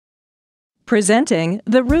Presenting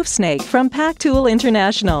the RoofSnake from PacTool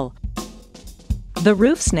International. The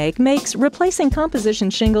RoofSnake makes replacing composition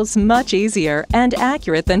shingles much easier and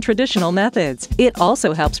accurate than traditional methods. It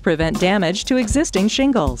also helps prevent damage to existing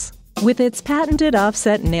shingles. With its patented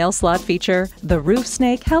offset nail slot feature, the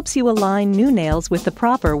RoofSnake helps you align new nails with the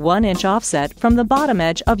proper 1-inch offset from the bottom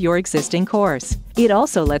edge of your existing course. It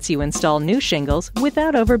also lets you install new shingles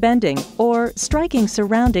without overbending or striking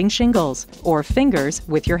surrounding shingles or fingers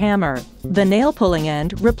with your hammer. The nail pulling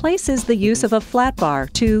end replaces the use of a flat bar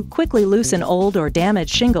to quickly loosen old or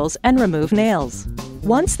damaged shingles and remove nails.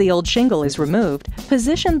 Once the old shingle is removed,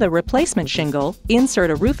 position the replacement shingle, insert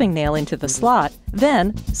a roofing nail into the slot,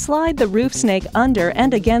 then slide the RoofSnake under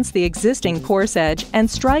and against the existing course edge and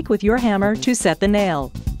strike with your hammer to set the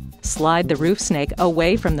nail. Slide the RoofSnake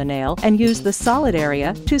away from the nail and use the solid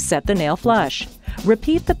area to set the nail flush.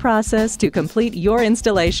 Repeat the process to complete your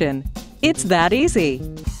installation. It's that easy!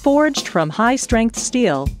 Forged from high-strength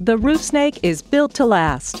steel, the RoofSnake is built to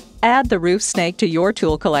last. Add the RoofSnake to your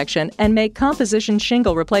tool collection and make composition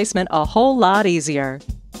shingle replacement a whole lot easier.